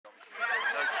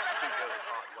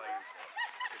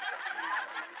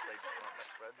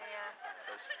friends. Yeah.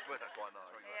 So it works out quite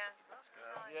nice. Yeah.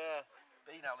 Nice. Yeah.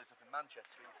 B now lives up in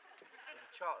Manchester. He's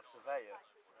a chartered surveyor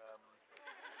for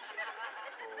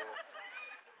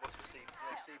what's the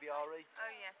CBRE?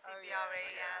 Oh yeah, CBRE.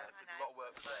 Yeah, did a lot of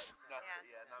work for them. That's it.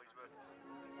 Yeah. Now he's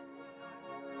working